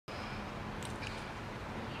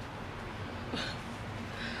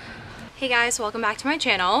Hey guys, welcome back to my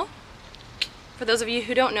channel. For those of you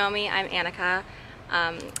who don't know me, I'm Annika,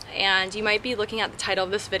 and you might be looking at the title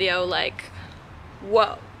of this video like,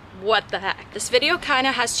 whoa, what the heck? This video kind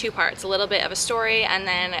of has two parts, a little bit of a story and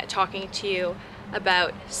then talking to you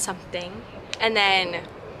about something, and then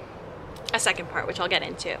a second part, which I'll get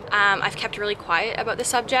into. I've kept really quiet about the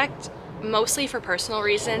subject, mostly for personal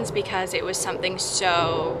reasons, because it was something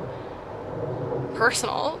so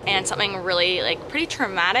personal and something really pretty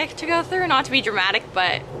traumatic to go through. Not to be dramatic,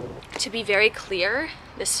 but to be very clear,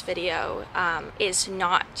 this video is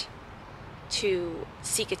not to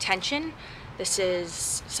seek attention. This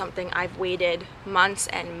is something I've waited months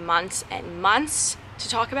and months and months to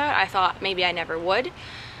talk about. I thought maybe I never would.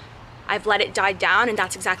 I've let it die down, and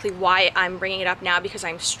that's exactly why I'm bringing it up now, because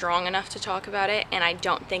I'm strong enough to talk about it, and I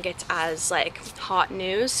don't think it's as hot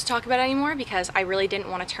news to talk about anymore, because I really didn't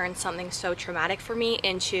want to turn something so traumatic for me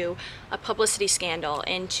into a publicity scandal,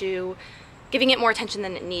 into giving it more attention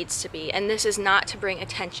than it needs to be. And this is not to bring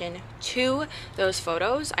attention to those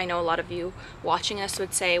photos. I know a lot of you watching this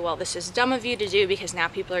would say, well, this is dumb of you to do because now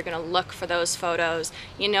people are going to look for those photos.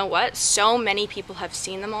 You know what? So many people have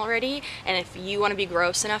seen them already, and if you want to be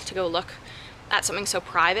gross enough to go look at something so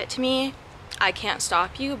private to me, I can't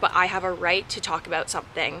stop you, but I have a right to talk about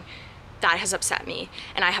something that has upset me,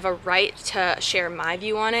 and I have a right to share my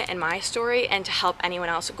view on it and my story, and to help anyone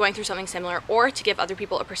else going through something similar, or to give other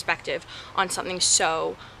people a perspective on something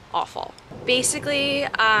so awful. Basically,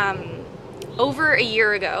 over a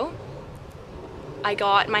year ago, I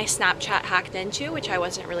got my Snapchat hacked into, which I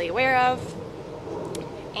wasn't really aware of,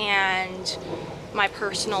 and my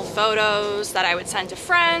personal photos that I would send to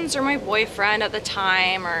friends or my boyfriend at the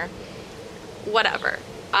time or whatever,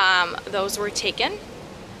 those were taken.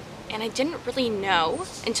 And I didn't really know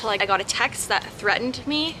until I got a text that threatened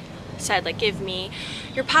me, said give me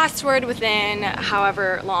your password within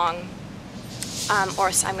however long,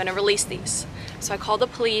 or I'm gonna release these. So I called the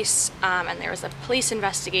police, and there was a police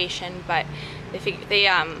investigation, but they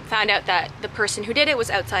found out that the person who did it was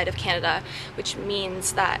outside of Canada, which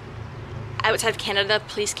means that outside of Canada,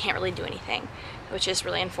 police can't really do anything, which is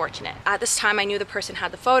really unfortunate. At this time, I knew the person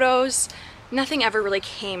had the photos. Nothing ever really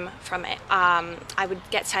came from it. I would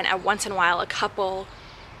get sent once in a while a couple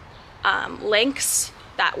links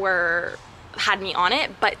that had me on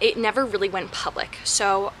it, but it never really went public.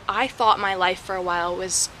 So I thought my life for a while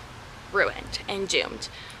was ruined and doomed.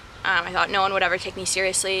 I thought no one would ever take me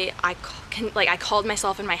seriously. I called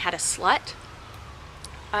myself in my head a slut,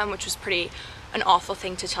 which was an awful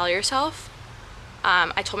thing to tell yourself.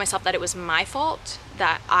 I told myself that it was my fault,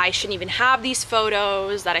 that I shouldn't even have these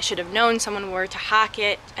photos, that I should have known someone were to hack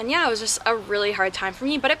it. And yeah, it was just a really hard time for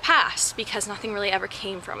me, but it passed because nothing really ever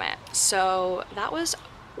came from it. So that was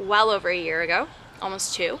well over a year ago,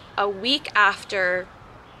 almost 2. A week after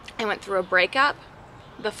I went through a breakup,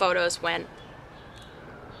 the photos went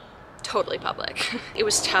totally public. It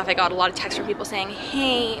was tough. I got a lot of texts from people saying,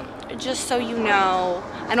 hey, just so you know,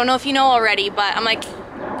 I don't know if you know already, but I'm like,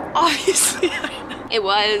 obviously I know. It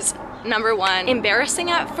was, number one, embarrassing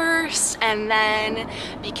at first, and then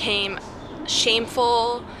became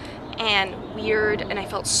shameful and weird, and I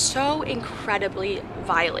felt so incredibly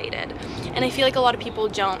violated. And I feel like a lot of people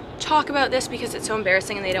don't talk about this because it's so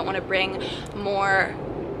embarrassing, and they don't want to bring more,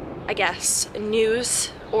 I guess,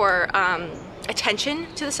 news or attention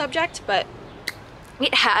to the subject, but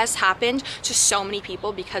it has happened to so many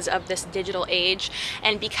people because of this digital age,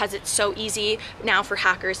 and because it's so easy now for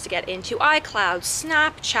hackers to get into iCloud,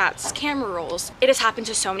 Snapchats, camera rolls. It has happened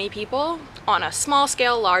to so many people on a small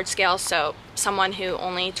scale, large scale. So someone who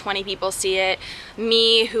only 20 people see it,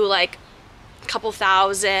 me who a couple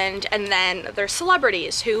thousand, and then there's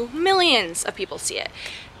celebrities who millions of people see it.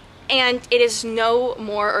 And it is no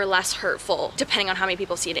more or less hurtful depending on how many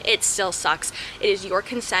people see it. It still sucks. It is your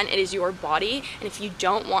consent, it is your body, and if you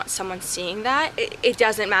don't want someone seeing that, it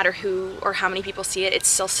doesn't matter who or how many people see it, it's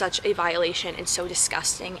still such a violation and so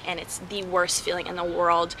disgusting, and it's the worst feeling in the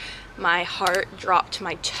world. My heart dropped to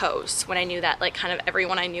my toes when I knew that kind of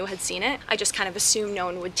everyone I knew had seen it. I just kind of assumed no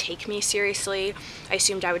one would take me seriously. I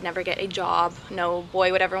assumed I would never get a job. No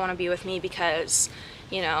boy would ever want to be with me because,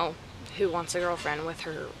 you know, who wants a girlfriend with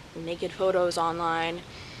her naked photos online?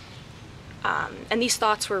 And these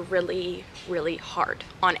thoughts were really, really hard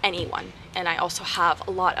on anyone. And I also have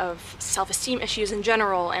a lot of self-esteem issues in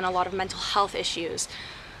general, and a lot of mental health issues.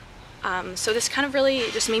 So this kind of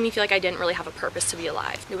really just made me feel like I didn't really have a purpose to be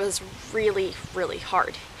alive. It was really, really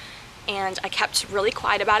hard. and I kept really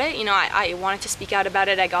quiet about it. You know, I wanted to speak out about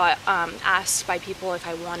it. I got asked by people if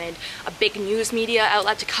I wanted a big news media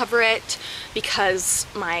outlet to cover it because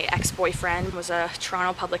my ex-boyfriend was a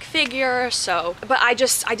Toronto public figure. So, but I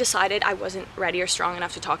decided I wasn't ready or strong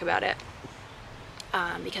enough to talk about it.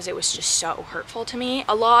 Because it was just so hurtful to me.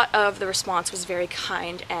 A lot of the response was very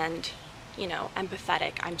kind and, you know,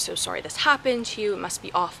 empathetic. I'm so sorry this happened to you. It must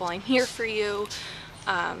be awful. I'm here for you.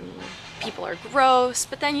 People are gross.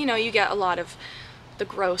 But then, you know, you get a lot of the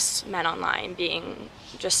gross men online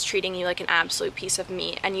just treating you like an absolute piece of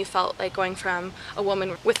meat. And you felt like going from a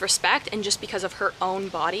woman with respect, and just because of her own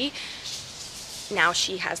body, now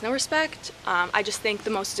she has no respect. I just think the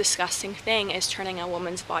most disgusting thing is turning a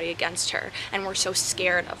woman's body against her. And we're so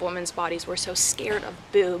scared of women's bodies. We're so scared of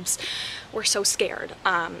boobs. We're so scared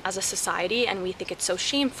as a society, and we think it's so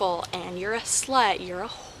shameful, and you're a slut, you're a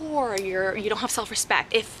whore, you don't have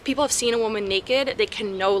self-respect. If people have seen a woman naked, they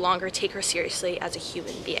can no longer take her seriously as a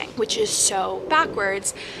human being, which is so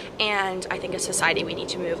backwards. And I think as a society we need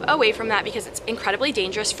to move away from that, because it's incredibly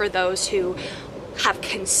dangerous for those who have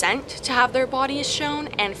consent to have their bodies shown,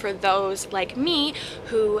 and for those like me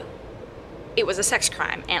who it was a sex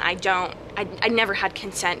crime, and I never had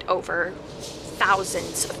consent over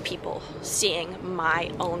thousands of people seeing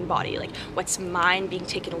my own body. Like, what's mine being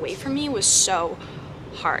taken away from me was so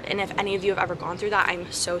hard. And if any of you have ever gone through that,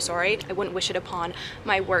 I'm so sorry. I wouldn't wish it upon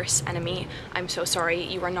my worst enemy. I'm so sorry.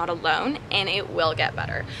 You are not alone, and it will get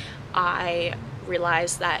better. I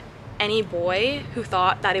realized that any boy who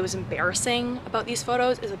thought that it was embarrassing about these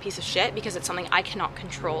photos is a piece of shit, because it's something I cannot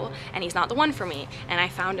control, and he's not the one for me. And I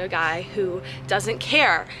found a guy who doesn't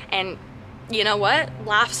care, and you know what,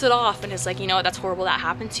 laughs it off and is like, you know what, that's horrible that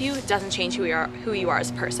happened to you. It doesn't change who you are as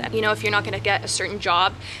a person. You know, if you're not gonna get a certain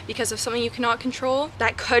job because of something you cannot control,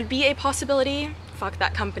 that could be a possibility. Fuck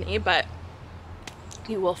that company, but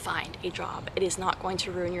you will find a job. It is not going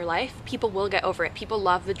to ruin your life. People will get over it. People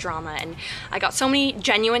love the drama. And I got so many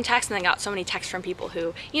genuine texts, and I got so many texts from people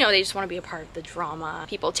who, you know, they just want to be a part of the drama.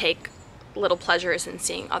 People take little pleasures in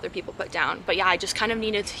seeing other people put down. But yeah, I just kind of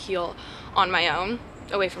needed to heal on my own,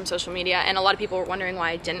 away from social media. And a lot of people were wondering why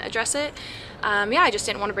I didn't address it. Yeah, I just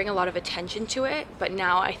didn't want to bring a lot of attention to it. But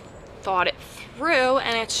now I thought it through,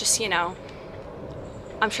 and it's just, you know,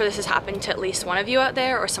 I'm sure this has happened to at least one of you out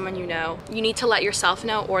there, or someone you know. You need to let yourself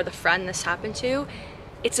know, or the friend this happened to.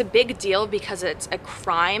 It's a big deal because it's a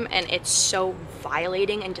crime, and it's so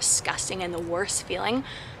violating and disgusting and the worst feeling.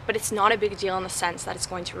 But it's not a big deal in the sense that it's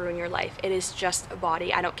going to ruin your life. It is just a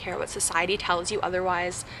body. I don't care what society tells you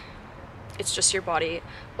otherwise. It's just your body.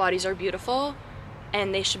 Bodies are beautiful,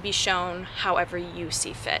 and they should be shown however you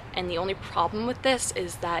see fit. And the only problem with this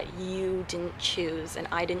is that you didn't choose, and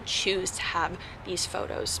I didn't choose to have these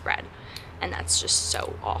photos spread. And that's just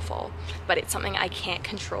so awful. But it's something I can't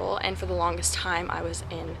control, and for the longest time I was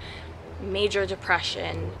in major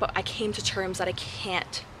depression. But I came to terms that I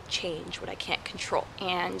can't change what I can't control.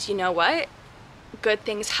 And you know what? Good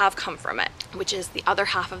things have come from it, which is the other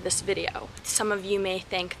half of this video. Some of you may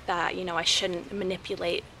think that, you know, I shouldn't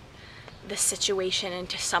manipulate this situation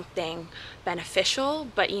into something beneficial,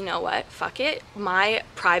 but you know what, fuck it. My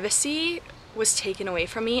privacy was taken away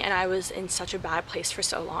from me, and I was in such a bad place for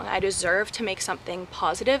so long. I deserve to make something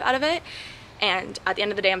positive out of it, and at the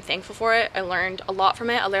end of the day, I'm thankful for it. I learned a lot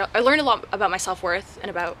from it. I learned a lot about my self-worth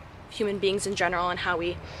and about human beings in general and how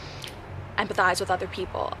we empathize with other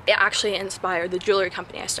people. It actually inspired the jewelry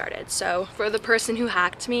company I started. So for the person who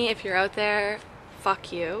hacked me, if you're out there,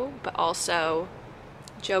 fuck you, but also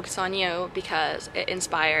joke's on you, because it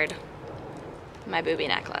inspired my booby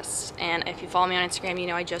necklace. And if you follow me on Instagram, you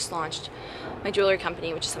know I just launched my jewelry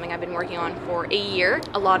company, which is something I've been working on for a year.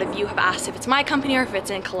 A lot of you have asked if it's my company or if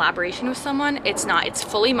it's in collaboration with someone. It's not, it's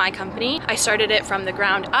fully my company. I started it from the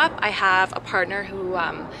ground up. I have a partner who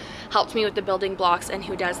helped me with the building blocks and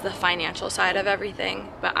who does the financial side of everything,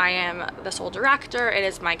 but I am the sole director. It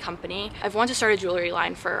is my company. I've wanted to start a jewelry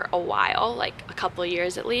line for a while, like a couple of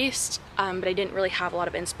years at least, but I didn't really have a lot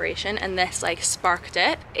of inspiration, and this like sparked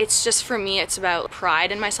it. It's just, for me, it's about pride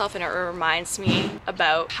in myself, and it reminds me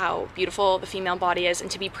about how beautiful the female body is, and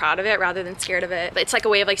to be proud of it rather than scared of it. It's like a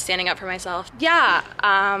way of like standing up for myself. Yeah,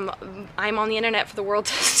 I'm on the internet for the world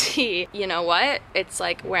to see. You know what? It's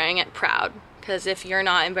like wearing it proud. Because if you're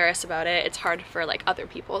not embarrassed about it, it's hard for like other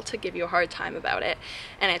people to give you a hard time about it.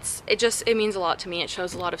 And it means a lot to me. It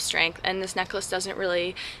shows a lot of strength. And this necklace doesn't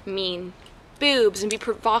really mean boobs and be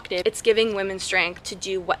provocative. It's giving women strength to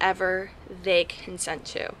do whatever they consent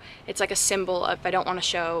to. It's like a symbol of, if I don't want to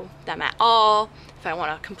show them at all, if I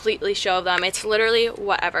want to completely show them, it's literally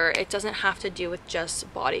whatever. It doesn't have to do with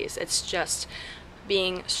just bodies. It's just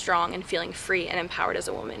being strong and feeling free and empowered as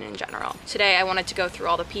a woman in general. Today I wanted to go through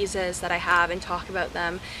all the pieces that I have and talk about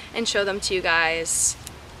them and show them to you guys,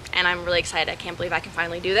 and I'm really excited. I can't believe I can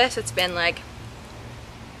finally do this. It's been like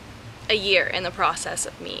a year in the process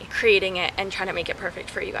of me creating it and trying to make it perfect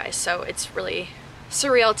for you guys, so it's really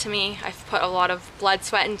surreal to me. I've put a lot of blood,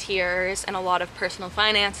 sweat, and tears and a lot of personal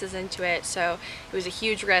finances into it, so it was a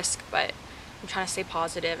huge risk, but I'm trying to stay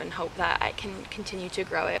positive and hope that I can continue to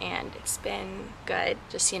grow it, and it's been good,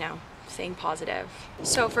 just, you know, staying positive.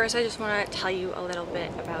 So first I just want to tell you a little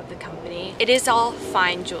bit about the company. It is all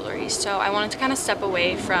fine jewelry, so I wanted to kind of step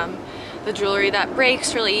away from the jewelry that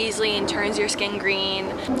breaks really easily and turns your skin green.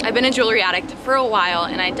 I've been a jewelry addict for a while,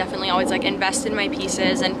 and I definitely always like invest in my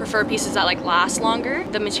pieces and prefer pieces that like last longer.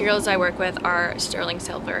 The materials I work with are sterling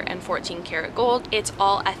silver and 14 karat gold. It's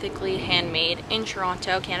all ethically handmade in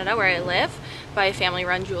Toronto, Canada, where I live, by a family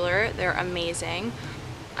run jeweler. They're amazing.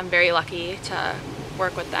 I'm very lucky to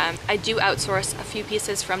work with them. I do outsource a few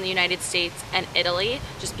pieces from the United States and Italy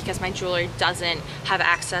just because my jewelry doesn't have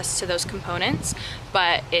access to those components,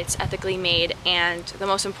 but it's ethically made, and the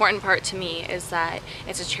most important part to me is that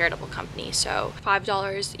it's a charitable company. So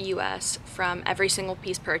 $5 US from every single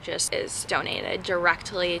piece purchased is donated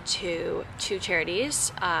directly to two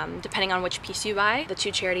charities, depending on which piece you buy. The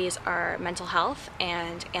two charities are mental health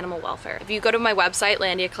and animal welfare. If you go to my website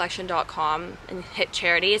landiacollection.com and hit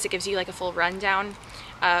charities, it gives you like a full rundown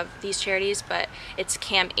of these charities, but it's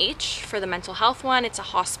CAMH for the mental health one. It's a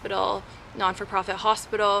hospital, non-for-profit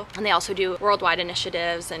hospital, and they also do worldwide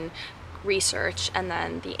initiatives and research. And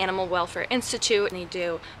then the Animal Welfare Institute, and they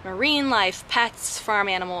do marine life, pets, farm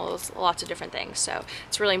animals, lots of different things. So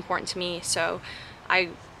it's really important to me, so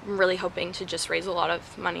I'm really hoping to just raise a lot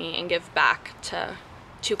of money and give back to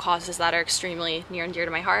two causes that are extremely near and dear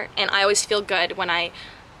to my heart. And I always feel good when I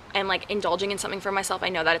am like indulging in something for myself. I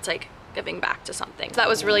know that it's like giving back to something. So that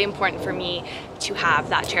was really important for me to have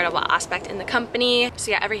that charitable aspect in the company.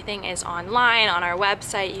 So yeah, everything is online on our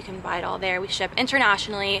website. You can buy it all there. We ship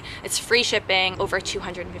internationally. It's free shipping, over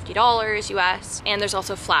 $250 US, and there's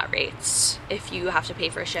also flat rates if you have to pay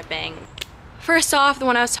for shipping. First off, the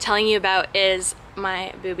one I was telling you about is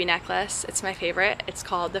my booby necklace. It's my favorite. It's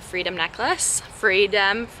called the Freedom Necklace.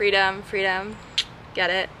 Freedom, freedom, freedom. Get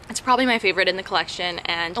it? It's probably my favorite in the collection,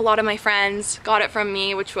 and a lot of my friends got it from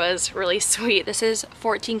me, which was really sweet. This is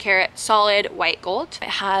 14 karat solid white gold. It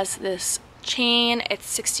has this chain. It's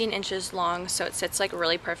 16 inches long, so it sits like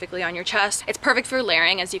really perfectly on your chest. It's perfect for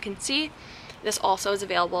layering, as you can see. This also is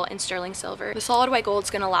available in sterling silver. The solid white gold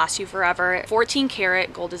is gonna last you forever. 14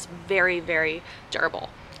 karat gold is very, very durable.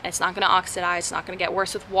 It's not gonna oxidize, it's not gonna get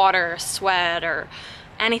worse with water, or sweat, or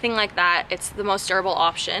anything like that. It's the most durable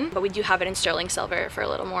option, but we do have it in sterling silver for a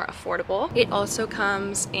little more affordable. It also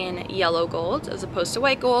comes in yellow gold as opposed to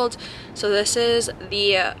white gold. So this is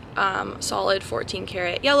the solid 14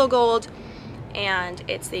 karat yellow gold, and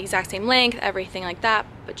it's the exact same length, everything like that,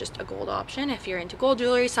 but just a gold option if you're into gold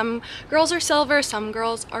jewelry. Some girls are silver, some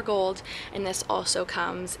girls are gold, and this also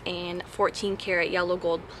comes in 14 karat yellow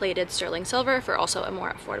gold plated sterling silver for also a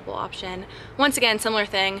more affordable option. Once again, similar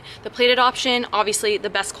thing. The plated option, obviously the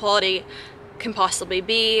best quality can possibly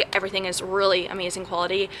be. Everything is really amazing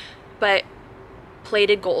quality, but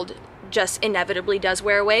plated gold just inevitably does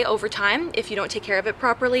wear away over time if you don't take care of it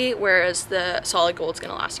properly, whereas the solid gold is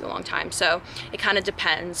going to last you a long time. So it kind of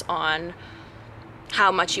depends on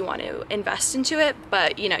how much you want to invest into it,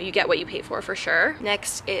 but you know, you get what you pay for sure.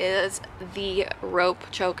 Next is the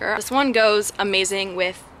rope choker. This one goes amazing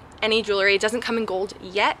with any jewelry. It doesn't come in gold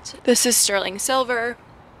yet. This is sterling silver,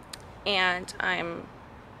 and I'm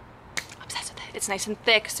obsessed with it. It's nice and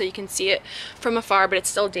thick, so you can see it from afar, but it's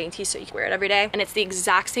still dainty, so you can wear it every day. And it's the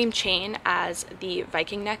exact same chain as the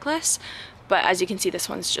Viking necklace, but as you can see, this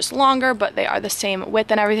one's just longer, but they are the same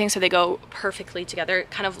width and everything, so they go perfectly together.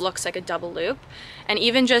 It kind of looks like a double loop, and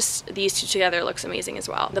even just these two together looks amazing as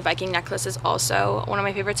well. The Viking necklace is also one of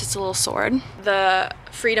my favorites. It's a little sword. The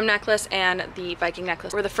Freedom necklace and the Viking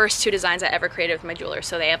necklace were the first two designs I ever created with my jeweler,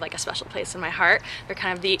 so they have like a special place in my heart. They're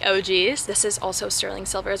kind of the OGs. This is also sterling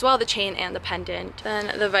silver as well, the chain and the pendant.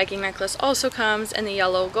 Then the Viking necklace also comes in the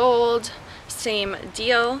yellow gold, same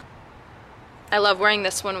deal. I love wearing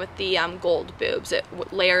this one with the gold boobs. It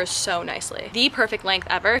layers so nicely. The perfect length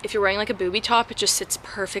ever. If you're wearing like a booby top, it just sits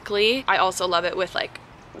perfectly. I also love it with like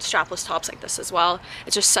strapless tops like this as well.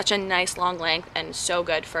 It's just such a nice long length and so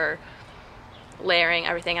good for layering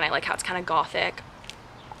everything, and I like how it's kind of gothic.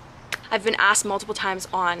 I've been asked multiple times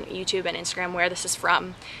on YouTube and Instagram where this is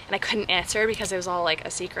from, and I couldn't answer because it was all like a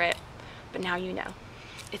secret, but now you know.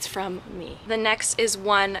 it's from me. The next is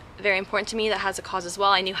one very important to me that has a cause as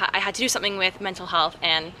well. I knew I had to do something with mental health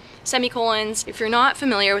and semicolons. If you're not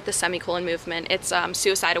familiar with the semicolon movement, it's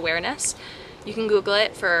suicide awareness. You can Google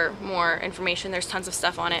it for more information. There's tons of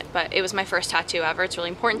stuff on it, but it was my first tattoo ever. It's really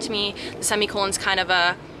important to me. The semicolon's kind of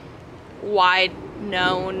a wide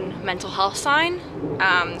known mental health sign,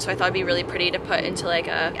 so I thought it'd be really pretty to put into like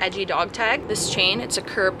a edgy dog tag. This chain, it's a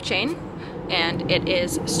curb chain, and it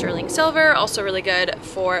is sterling silver, also really good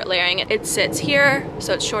for layering. It sits here,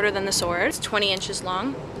 so it's shorter than the sword. It's 20 inches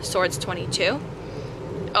long, the sword's 22.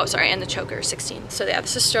 Oh, sorry, and the choker 16. So yeah,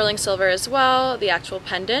 this is sterling silver as well. The actual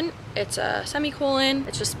pendant, it's a semicolon.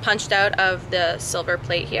 It's just punched out of the silver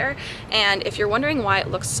plate here. And if you're wondering why it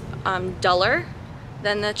looks duller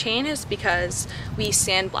than the chain, is because we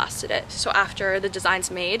sandblasted it. So after the design's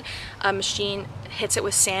made, a machine hits it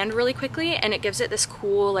with sand really quickly and it gives it this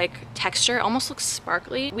cool like texture, almost looks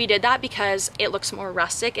sparkly. We did that because it looks more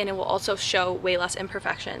rustic and it will also show way less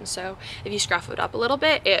imperfections. So if you scruff it up a little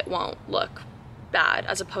bit, it won't look bad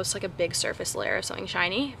as opposed to like a big surface layer of something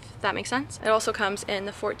shiny, if that makes sense. It also comes in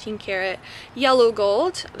the 14 karat yellow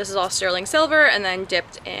gold. This is all sterling silver and then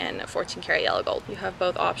dipped in 14 karat yellow gold. You have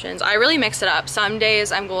both options. I really mix it up. Some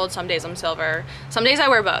days I'm gold, some days I'm silver. Some days I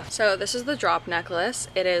wear both. So this is the drop necklace.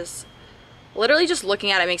 It is literally, just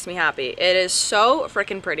looking at it makes me happy. It is so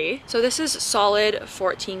freaking pretty. So this is solid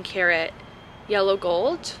 14 karat yellow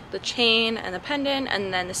gold, the chain and the pendant,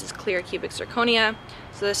 and then this is clear cubic zirconia.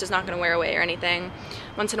 So this is not going to wear away or anything.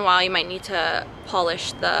 Once in a while you might need to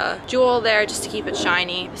polish the jewel there just to keep it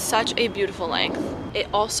shiny. Such a beautiful length. It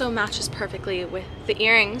also matches perfectly with the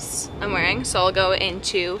earrings I'm wearing, so I'll go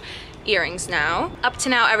into earrings now. Up to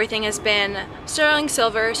now everything has been sterling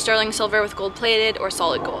silver with gold plated or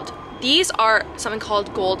solid gold. These are something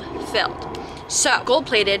called gold filled. So gold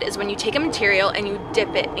plated is when you take a material and you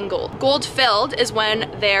dip it in gold. Gold filled is when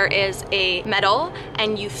there is a metal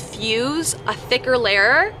and you fuse a thicker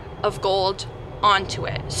layer of gold onto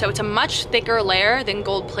it. So it's a much thicker layer than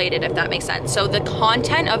gold plated, if that makes sense. So the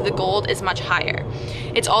content of the gold is much higher.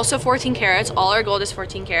 It's also 14 carats. All our gold is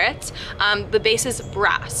 14 carats. The base is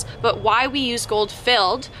brass. But why we use gold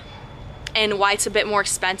filled and why it's a bit more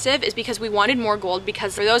expensive is because we wanted more gold,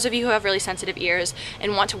 because for those of you who have really sensitive ears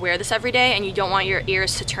and want to wear this every day and you don't want your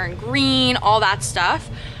ears to turn green, all that stuff,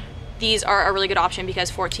 these are a really good option because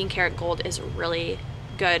 14 karat gold is really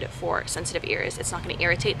good for sensitive ears. It's not going to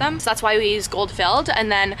irritate them. So that's why we use gold filled.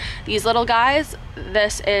 And then these little guys,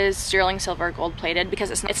 this is sterling silver gold plated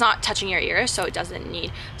because it's not touching your ears, so it doesn't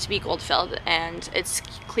need to be gold filled, and it's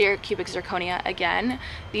clear cubic zirconia again.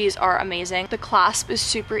 These are amazing. The clasp is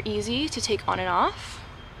super easy to take on and off.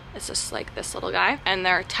 It's just like this little guy, and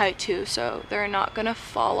they're tight too, so they're not gonna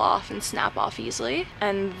fall off and snap off easily.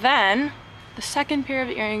 And then the second pair of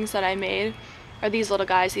earrings that I made are these little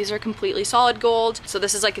guys. These are completely solid gold, so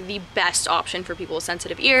this is like the best option for people with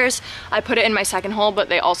sensitive ears. I put it in my second hole, but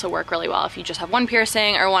they also work really well if you just have one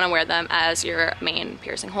piercing or want to wear them as your main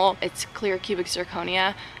piercing hole. It's clear cubic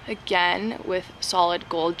zirconia, again with solid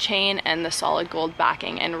gold chain and the solid gold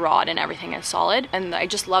backing and rod, and everything is solid. And I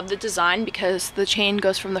just love the design because the chain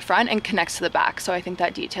goes from the front and connects to the back, so I think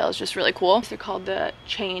that detail is just really cool. They're called the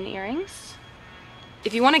chain earrings.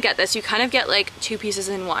 If you want to get this, you kind of get like two pieces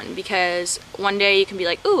in one, because one day you can be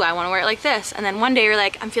like, ooh, I want to wear it like this, and then one day you're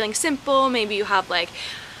like, I'm feeling simple. Maybe you have like,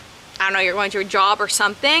 I don't know, you're going to a job or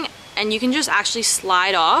something, and you can just actually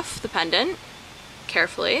slide off the pendant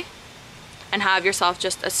carefully and have yourself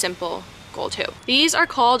just a simple gold hoop. These are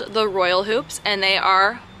called the royal hoops, and they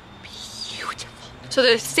are beautiful. So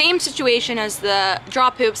the same situation as the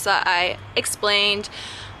drop hoops that I explained,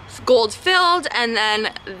 gold filled, and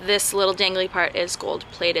then this little dangly part is gold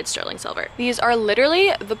plated sterling silver. These are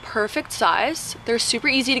literally the perfect size. They're super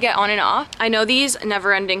easy to get on and off. I know these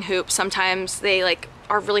never-ending hoops, sometimes they like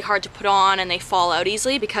are really hard to put on and they fall out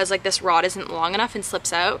easily because like this rod isn't long enough and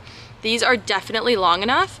slips out. These are definitely long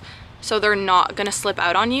enough, so they're not gonna slip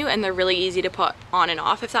out on you, and they're really easy to put on and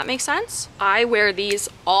off, if that makes sense. I wear these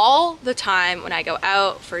all the time when I go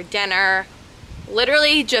out for dinner,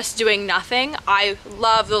 literally just doing nothing. I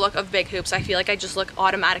love the look of big hoops. I feel like I just look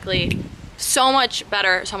automatically so much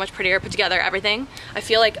better, so much prettier, put together, everything. I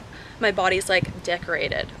feel like my body's like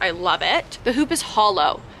decorated. I love it. The hoop is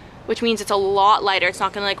hollow, which means it's a lot lighter. It's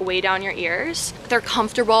not gonna like weigh down your ears. They're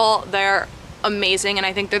comfortable, they're amazing, and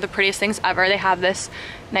I think they're the prettiest things ever. They have this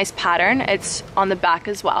nice pattern. It's on the back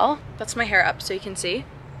as well. That's my hair up so you can see.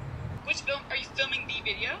 Which film are you filming the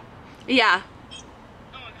video? Yeah.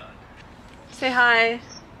 Say hi.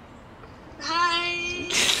 Hi.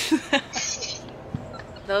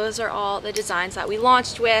 Those are all the designs that we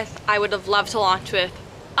launched with. I would have loved to launch with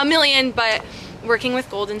a million, but Working with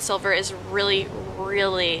gold and silver is really,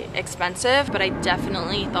 really expensive, but I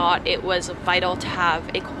definitely thought it was vital to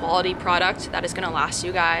have a quality product that is going to last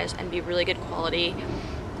you guys and be really good quality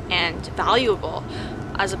and valuable,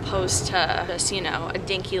 as opposed to just, you know, a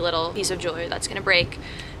dinky little piece of jewelry that's going to break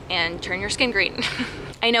and turn your skin green.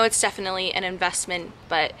 I know it's definitely an investment,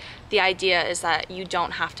 but the idea is that you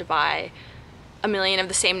don't have to buy a million of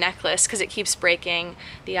the same necklace because it keeps breaking.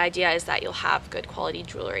 The idea is that you'll have good quality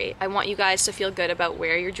jewelry. I want you guys to feel good about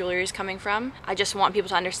where your jewelry is coming from. I just want people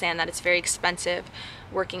to understand that it's very expensive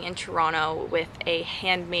working in Toronto with a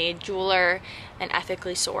handmade jeweler and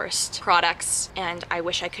ethically sourced products, and I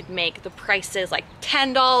wish I could make the prices like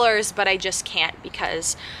 $10, but I just can't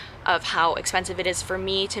because of how expensive it is for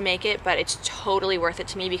me to make it. But it's totally worth it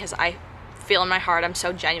to me because I feel in my heart I'm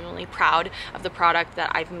so genuinely proud of the product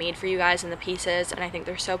that I've made for you guys and the pieces, and I think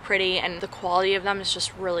they're so pretty and the quality of them is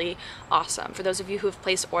just really awesome. For those of you who have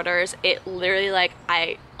placed orders, it literally, like,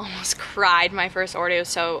 I almost cried my first order. It was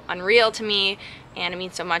so unreal to me and it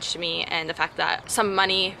means so much to me, and the fact that some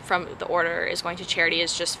money from the order is going to charity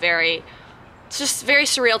is just very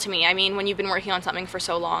surreal to me. I mean, when you've been working on something for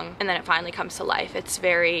so long and then it finally comes to life, it's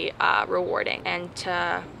very rewarding. And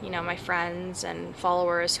to, you know, my friends and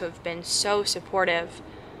followers who have been so supportive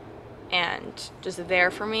and just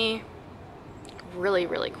there for me, really,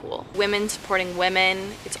 really cool. Women supporting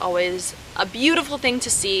women, it's always a beautiful thing to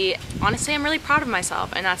see. Honestly, I'm really proud of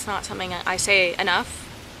myself, and that's not something I say enough.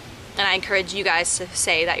 And I encourage you guys to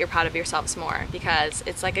say that you're proud of yourselves more, because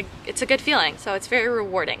it's like it's a good feeling. So it's very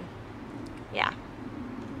rewarding. Yeah,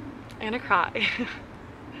 I'm gonna cry.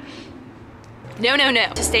 No.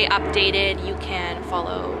 To stay updated, you can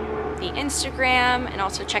follow the Instagram and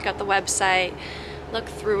also check out the website. Look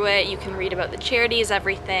through it. You can read about the charities,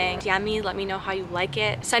 everything. DM me, let me know how you like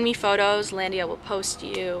it. Send me photos, Landia will post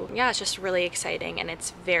you. Yeah, it's just really exciting, and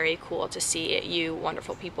it's very cool to see you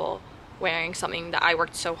wonderful people wearing something that I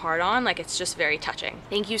worked so hard on. Like, it's just very touching.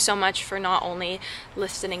 Thank you so much for not only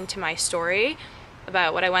listening to my story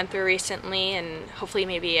about what I went through recently, and hopefully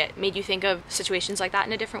maybe it made you think of situations like that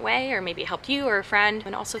in a different way, or maybe it helped you or a friend.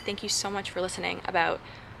 And also thank you so much for listening about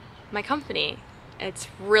my company. It's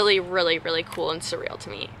really, really, really cool and surreal to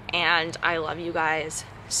me, and I love you guys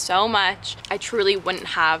so much. I truly wouldn't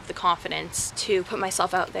have the confidence to put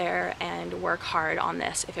myself out there and work hard on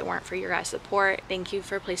this if it weren't for your guys' support. Thank you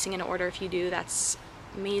for placing an order. If you do, that's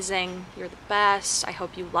amazing. You're the best. I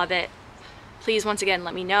hope you love it. Please, once again,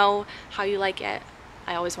 let me know how you like it.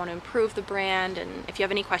 I always want to improve the brand, and if you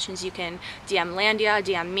have any questions, you can DM Landia,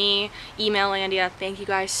 DM me, email Landia. Thank you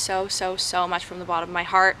guys so much from the bottom of my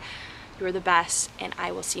heart. You are the best, and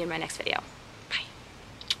I will see you in my next video.